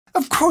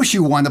Of course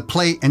you want to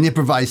play an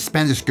improvised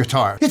Spanish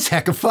guitar. It's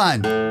heck of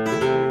fun. And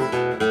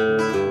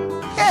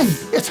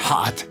it's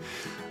hot.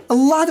 A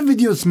lot of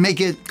videos make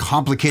it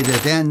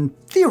complicated and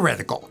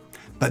theoretical,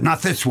 but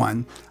not this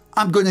one.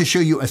 I'm going to show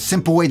you a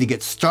simple way to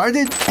get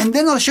started, and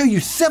then I'll show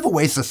you several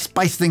ways to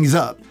spice things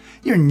up.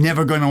 You're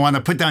never going to want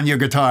to put down your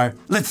guitar.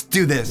 Let's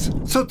do this.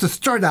 So to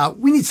start out,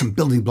 we need some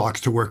building blocks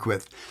to work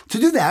with. To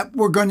do that,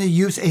 we're going to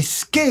use a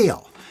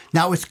scale.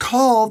 Now it's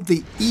called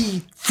the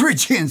E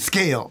Phrygian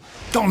scale.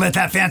 Don't let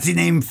that fancy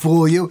name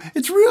fool you.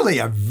 It's really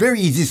a very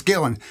easy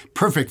scale and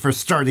perfect for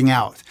starting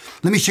out.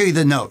 Let me show you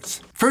the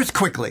notes. First,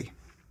 quickly.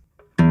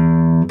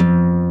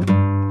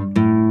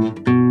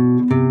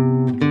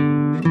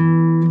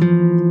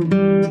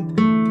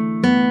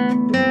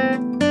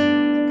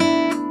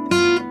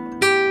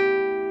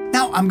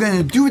 I'm going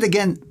to do it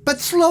again,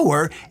 but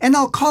slower, and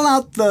I'll call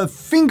out the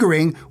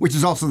fingering, which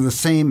is also the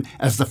same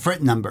as the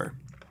fret number.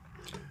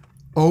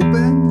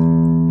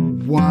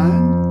 Open,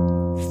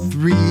 1,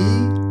 3,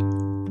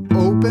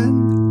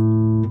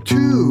 open,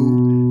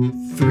 2,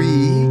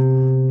 3,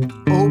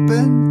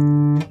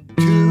 open,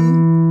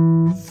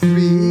 2,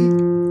 3,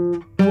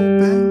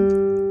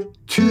 open,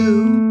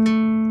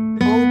 2,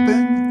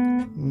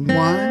 open,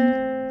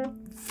 1,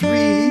 3,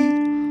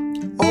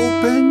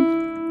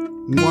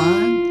 open,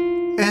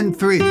 1, and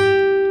 3.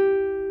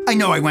 I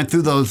know I went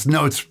through those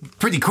notes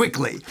pretty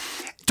quickly.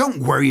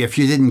 Don't worry if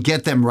you didn't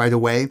get them right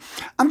away.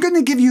 I'm going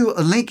to give you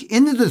a link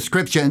in the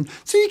description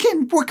so you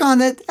can work on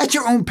it at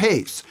your own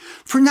pace.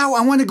 For now,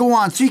 I want to go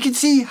on so you can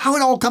see how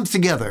it all comes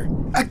together.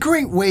 A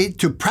great way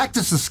to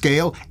practice the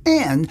scale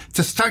and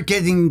to start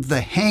getting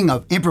the hang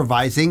of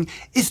improvising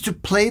is to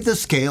play the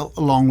scale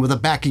along with a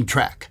backing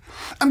track.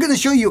 I'm going to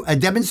show you a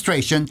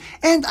demonstration,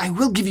 and I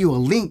will give you a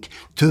link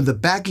to the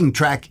backing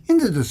track in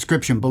the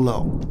description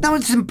below. Now,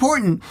 it's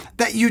important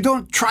that you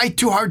don't try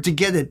too hard to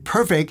get it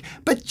perfect,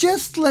 but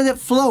just let it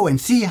flow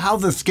and see how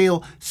the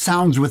scale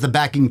sounds with the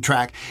backing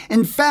track.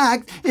 In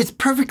fact, it's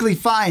perfectly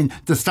fine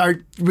to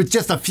start with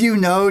just a few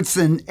notes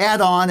and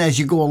add on as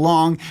you go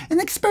along and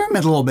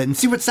experiment a little bit and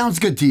see what sounds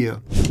good to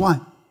you.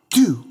 1,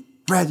 2,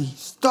 ready,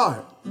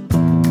 start.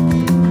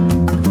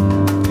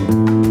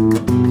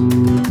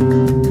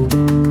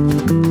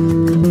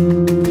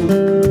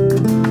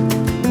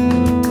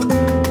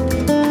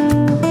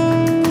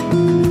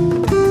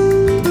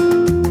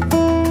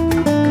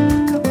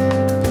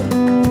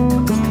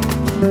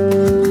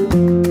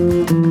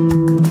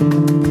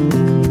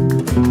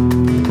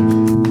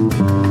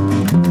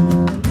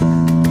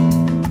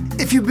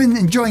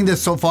 Enjoying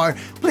this so far,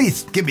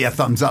 please give me a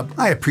thumbs up.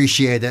 I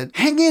appreciate it.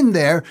 Hang in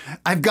there.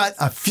 I've got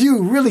a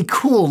few really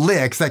cool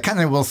licks that kind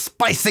of will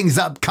spice things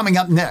up coming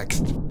up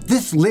next.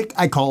 This lick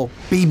I call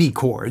baby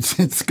chords.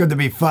 It's going to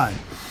be fun.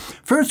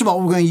 First of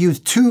all, we're going to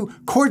use two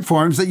chord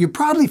forms that you're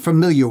probably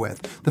familiar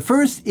with. The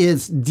first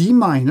is D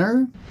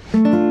minor,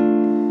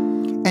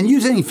 and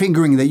use any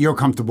fingering that you're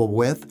comfortable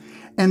with,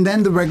 and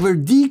then the regular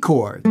D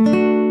chord.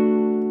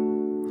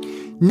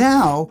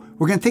 Now,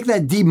 we're going to take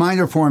that D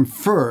minor form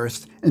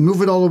first and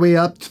move it all the way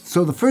up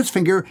so the first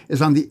finger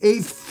is on the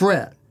 8th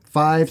fret,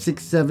 5,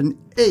 6, 7,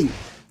 8,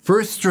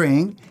 first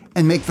string,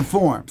 and make the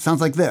form.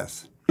 Sounds like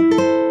this.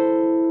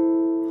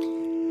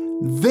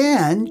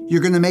 Then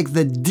you're going to make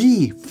the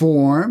D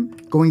form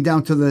going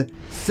down to the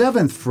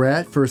 7th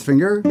fret, first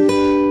finger,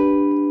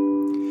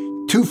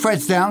 2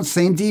 frets down,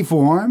 same D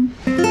form,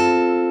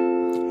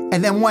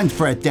 and then 1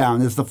 fret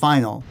down is the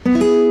final.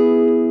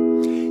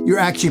 You're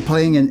actually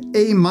playing an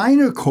A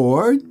minor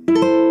chord,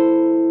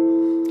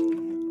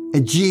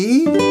 a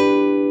G,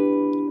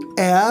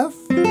 F,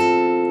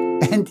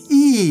 and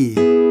E.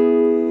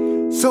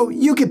 So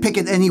you can pick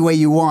it any way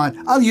you want.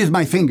 I'll use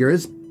my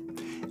fingers.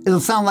 It'll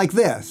sound like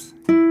this.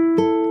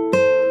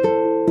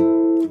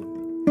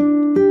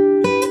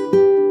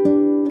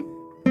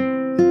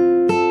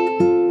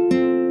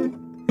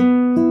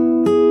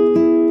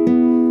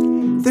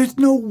 There's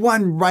no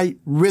one right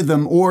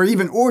rhythm or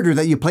even order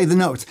that you play the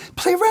notes.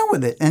 Play around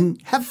with it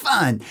and have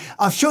fun.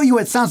 I'll show you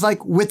what it sounds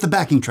like with the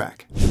backing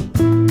track.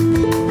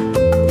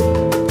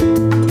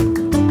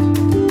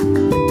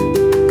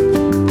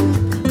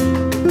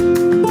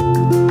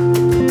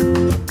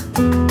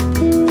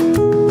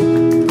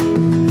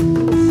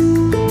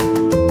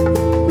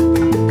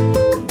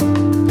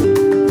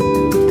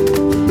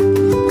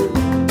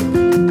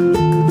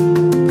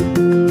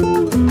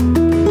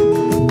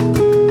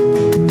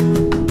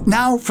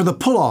 Now for the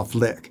pull-off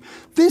lick.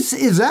 This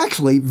is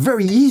actually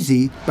very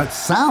easy, but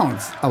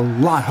sounds a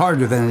lot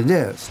harder than it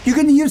is. You're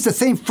going to use the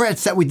same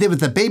frets that we did with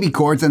the baby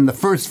chords and the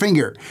first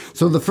finger.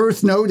 So the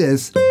first note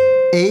is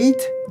 8,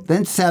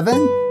 then 7,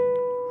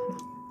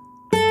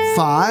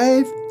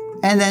 5,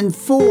 and then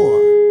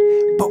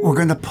 4. But we're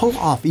going to pull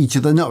off each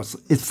of the notes.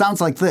 It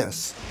sounds like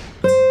this.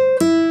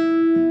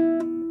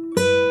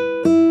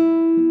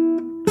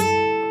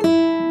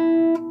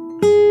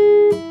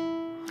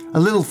 A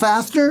little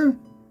faster.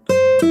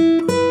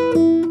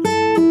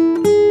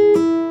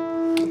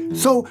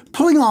 So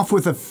pulling off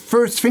with the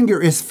first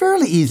finger is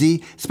fairly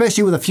easy,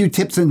 especially with a few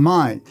tips in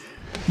mind.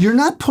 You're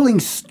not pulling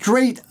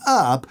straight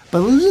up, but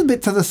a little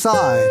bit to the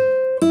side.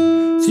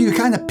 So you're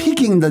kind of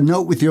picking the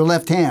note with your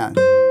left hand.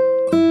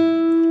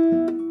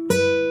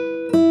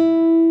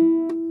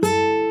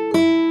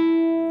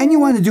 And you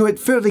want to do it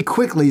fairly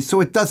quickly so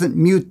it doesn't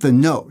mute the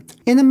note.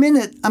 In a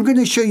minute, I'm going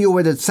to show you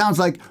what it sounds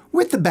like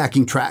with the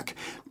backing track.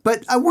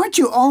 But I want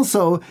you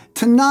also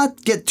to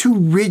not get too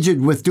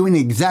rigid with doing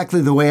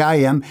exactly the way I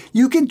am.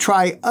 You can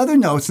try other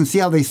notes and see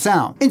how they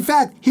sound. In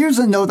fact, here's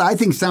a note I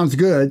think sounds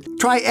good.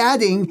 Try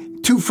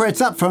adding 2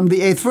 frets up from the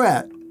 8th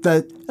fret,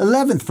 the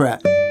 11th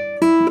fret.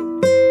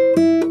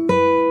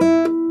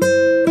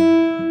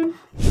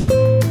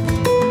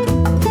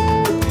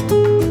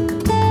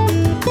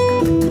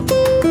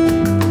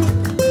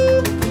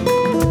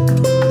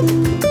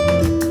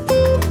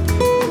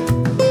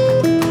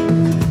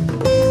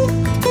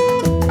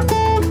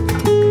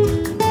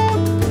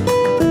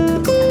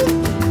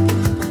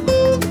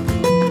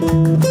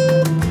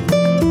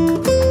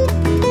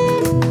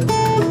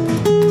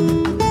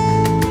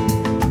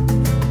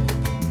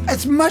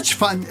 As much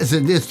fun as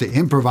it is to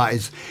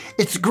improvise,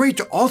 it's great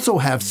to also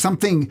have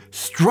something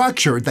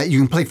structured that you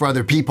can play for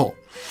other people.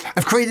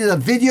 I've created a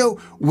video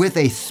with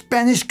a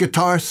Spanish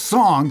guitar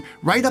song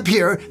right up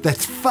here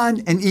that's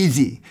fun and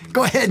easy.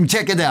 Go ahead and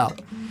check it out.